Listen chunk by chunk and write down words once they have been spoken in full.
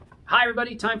Hi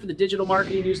everybody, time for the digital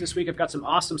marketing news this week. I've got some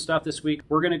awesome stuff this week.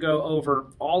 We're going to go over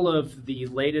all of the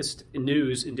latest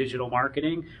news in digital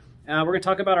marketing. We're going to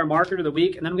talk about our marketer of the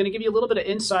week, and then I'm going to give you a little bit of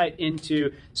insight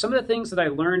into some of the things that I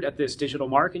learned at this digital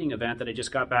marketing event that I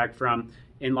just got back from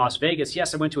in Las Vegas.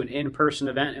 Yes, I went to an in-person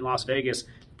event in Las Vegas.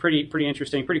 Pretty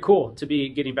interesting, pretty cool to be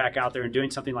getting back out there and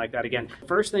doing something like that again.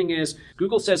 First thing is,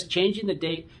 Google says changing the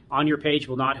date on your page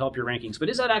will not help your rankings. But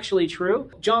is that actually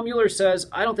true? John Mueller says,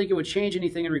 I don't think it would change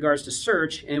anything in regards to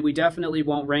search, and we definitely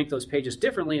won't rank those pages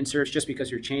differently in search just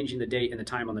because you're changing the date and the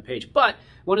time on the page. But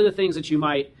one of the things that you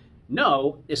might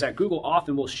know is that Google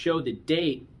often will show the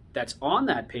date that's on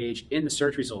that page in the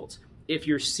search results. If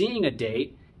you're seeing a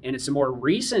date and it's a more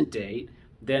recent date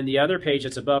than the other page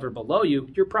that's above or below you,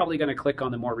 you're probably going to click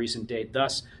on the more recent date.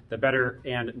 Thus, the better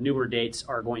and newer dates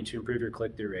are going to improve your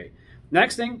click-through rate.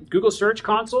 Next thing, Google Search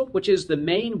Console, which is the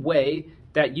main way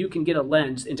that you can get a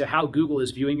lens into how Google is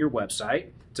viewing your website.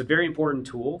 It's a very important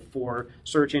tool for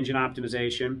search engine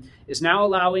optimization. Is now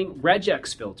allowing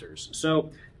regex filters.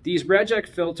 So these regex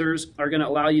filters are going to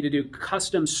allow you to do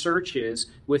custom searches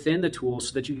within the tool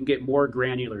so that you can get more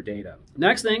granular data.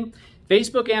 Next thing,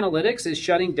 Facebook Analytics is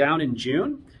shutting down in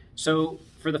June. So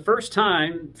for the first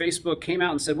time, Facebook came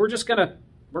out and said, we're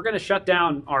going to shut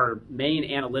down our main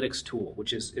analytics tool,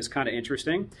 which is kind of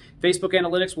interesting. Facebook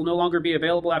Analytics will no longer be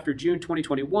available after June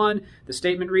 2021. The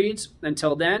statement reads,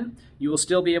 until then, you will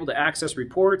still be able to access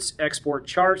reports, export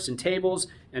charts and tables,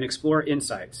 and explore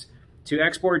insights. To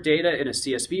export data in a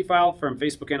CSV file from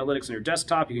Facebook Analytics on your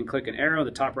desktop, you can click an arrow in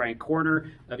the top right corner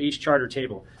of each chart or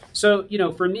table. So,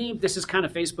 for me, this is kind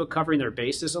of Facebook covering their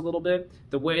bases a little bit.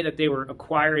 The way that they were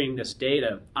acquiring this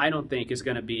data, I don't think is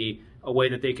going to be a way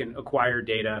that they can acquire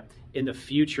data in the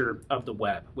future of the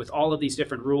web. With all of these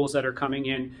different rules that are coming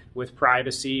in with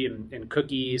privacy and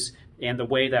cookies and the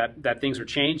way that things are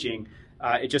changing,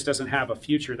 it just doesn't have a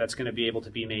future that's going to be able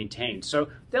to be maintained. So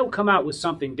they'll come out with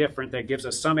something different that gives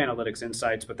us some analytics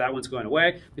insights, but that one's going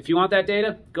away. If you want that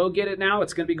data, go get it now.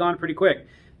 It's going to be gone pretty quick.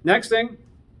 Next thing,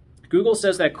 Google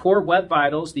says that core web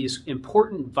vitals, these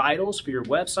important vitals for your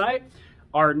website,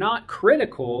 are not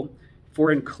critical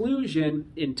for inclusion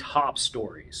in top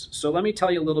stories. So let me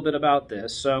tell you a little bit about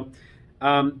this. So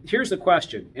here's the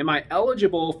question. Am I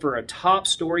eligible for a top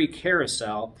story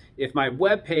carousel if my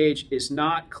web page is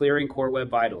not clearing core web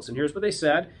vitals? And here's what they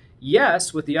said.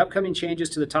 Yes, with the upcoming changes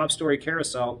to the top story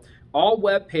carousel, all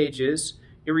web pages,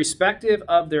 irrespective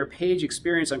of their page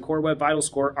experience on core web vital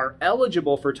score, are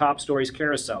eligible for top stories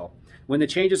carousel. When the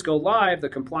changes go live, the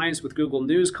compliance with Google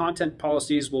News content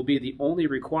policies will be the only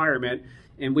requirement,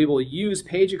 and we will use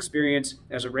page experience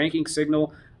as a ranking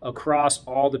signal across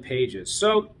all the pages.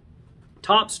 So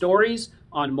top stories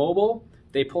on mobile,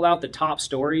 they pull out the top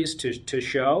stories to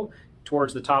show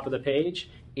towards the top of the page.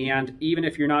 And even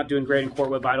if you're not doing great in Core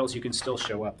Web Vitals, you can still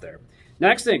show up there.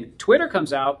 Next thing, Twitter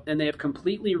comes out and they have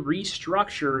completely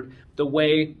restructured the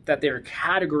way that they're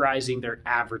categorizing their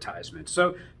advertisements.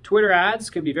 So Twitter ads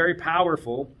can be very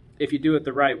powerful if you do it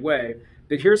the right way.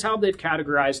 But here's how they've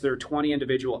categorized their 20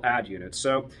 individual ad units.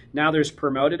 So now there's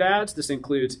promoted ads. This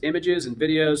includes images and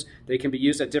videos. They can be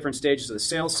used at different stages of the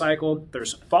sales cycle.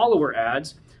 There's follower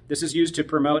ads. This is used to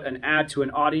promote an ad to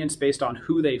an audience based on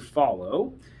who they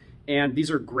follow. And these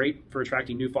are great for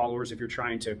attracting new followers if you're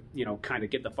trying to, kind of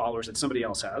get the followers that somebody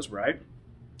else has, right?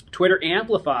 Twitter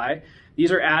Amplify.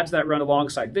 These are ads that run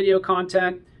alongside video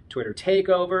content. Twitter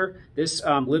Takeover. This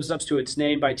lives up to its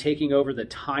name by taking over the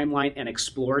Timeline and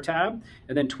Explore tab.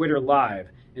 And then Twitter Live.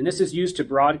 And this is used to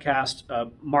broadcast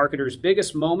marketers'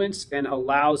 biggest moments and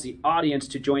allows the audience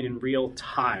to join in real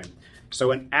time.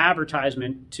 So an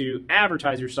advertisement to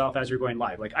advertise yourself as you're going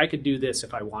live. Like I could do this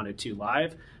if I wanted to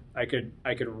live. I could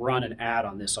run an ad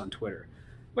on this on Twitter,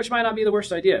 which might not be the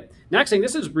worst idea. Next thing,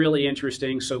 this is really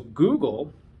interesting. So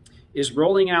Google is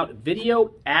rolling out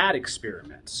video ad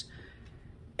experiments.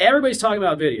 Everybody's talking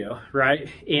about video, right?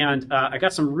 And I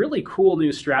got some really cool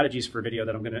new strategies for video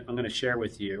that I'm gonna share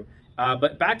with you.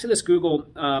 But back to this Google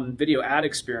video ad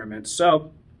experiment.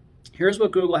 So here's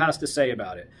what Google has to say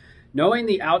about it. Knowing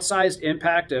the outsized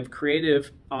impact of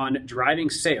creative on driving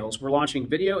sales, we're launching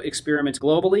video experiments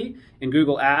globally in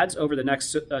Google Ads over the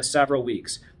next several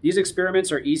weeks. These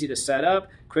experiments are easy to set up,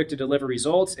 quick to deliver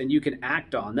results, and you can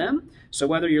act on them. So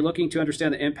whether you're looking to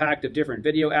understand the impact of different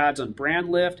video ads on brand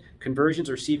lift, conversions,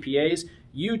 or CPAs,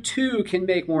 you too can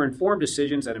make more informed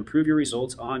decisions that improve your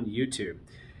results on YouTube.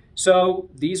 So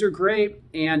these are great,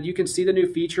 and you can see the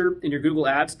new feature in your Google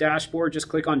Ads dashboard. Just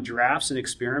click on Drafts and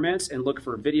Experiments and look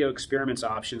for Video Experiments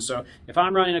option. So if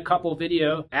I'm running a couple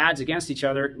video ads against each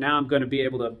other, now I'm going to be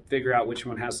able to figure out which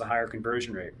one has the higher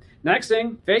conversion rate. Next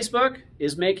thing, Facebook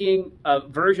is making a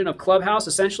version of Clubhouse.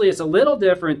 Essentially, it's a little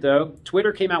different though.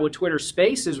 Twitter came out with Twitter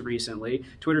Spaces recently.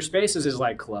 Twitter Spaces is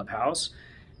like Clubhouse,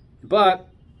 but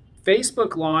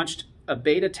Facebook launched a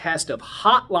beta test of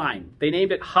Hotline. They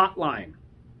named it Hotline.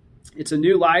 It's a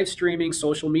new live streaming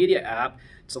social media app.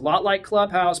 It's a lot like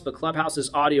Clubhouse, but Clubhouse's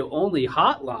audio only.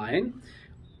 Hotline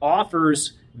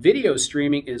offers video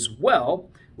streaming as well.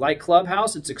 Like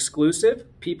Clubhouse, it's exclusive.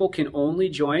 People can only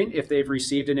join if they've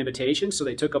received an invitation. So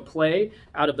they took a play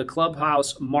out of the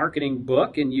Clubhouse marketing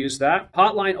book and used that.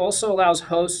 Hotline also allows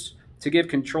hosts to give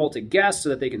control to guests so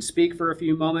that they can speak for a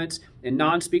few moments, and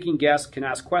non-speaking guests can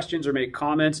ask questions or make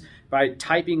comments by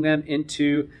typing them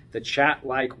into the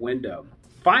chat-like window.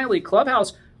 Finally,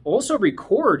 Clubhouse also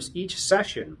records each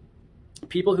session.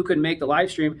 People who couldn't make the live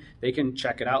stream, they can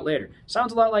check it out later.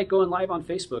 Sounds a lot like going live on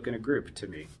Facebook in a group to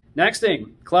me. Next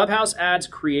thing, Clubhouse adds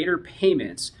creator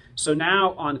payments. So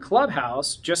now on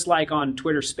Clubhouse, just like on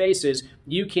Twitter Spaces,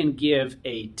 you can give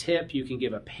a tip, you can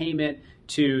give a payment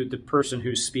to the person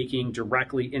who's speaking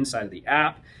directly inside of the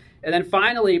app. And then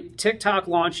finally, TikTok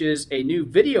launches a new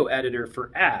video editor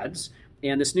for ads.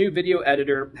 And this new video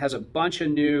editor has a bunch of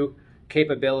new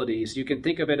capabilities. You can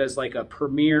think of it as like a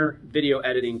premier video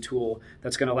editing tool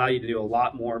that's going to allow you to do a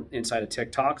lot more inside of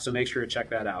TikTok. So make sure to check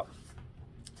that out.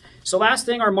 So last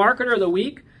thing, our marketer of the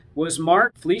week was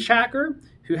Mark Fleischhacker,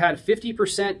 who had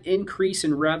 50% increase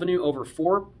in revenue over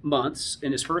 4 months,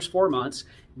 in his first 4 months.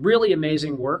 Really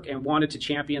amazing work, and wanted to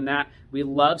champion that. We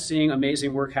love seeing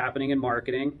amazing work happening in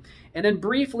marketing. And then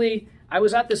briefly, I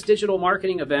was at this digital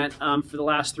marketing event for the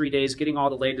last 3 days, getting all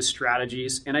the latest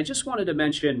strategies, and I just wanted to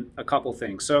mention a couple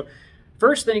things. So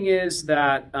first thing is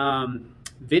that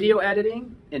video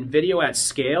editing and video at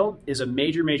scale is a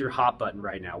major, major hot button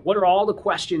right now. What are all the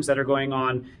questions that are going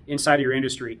on inside of your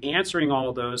industry? Answering all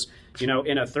of those, in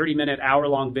a 30-minute,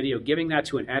 hour-long video, giving that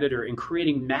to an editor and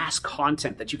creating mass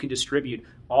content that you can distribute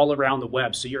all around the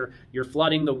web. So you're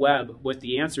flooding the web with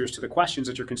the answers to the questions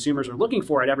that your consumers are looking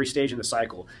for at every stage in the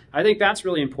cycle. I think that's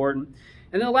really important.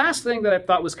 And then the last thing that I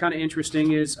thought was kind of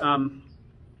interesting is I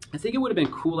think it would have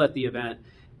been cool at the event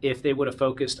if they would have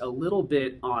focused a little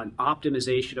bit on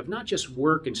optimization of not just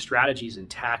work and strategies and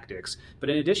tactics, but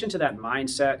in addition to that,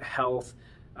 mindset, health,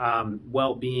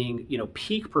 well-being,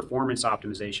 peak performance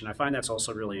optimization. I find that's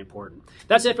also really important.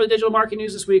 That's it for the digital marketing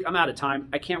news this week. I'm out of time.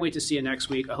 I can't wait to see you next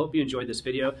week. I hope you enjoyed this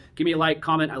video. Give me a like,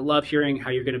 comment. I love hearing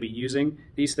how you're going to be using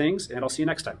these things, and I'll see you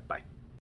next time. Bye.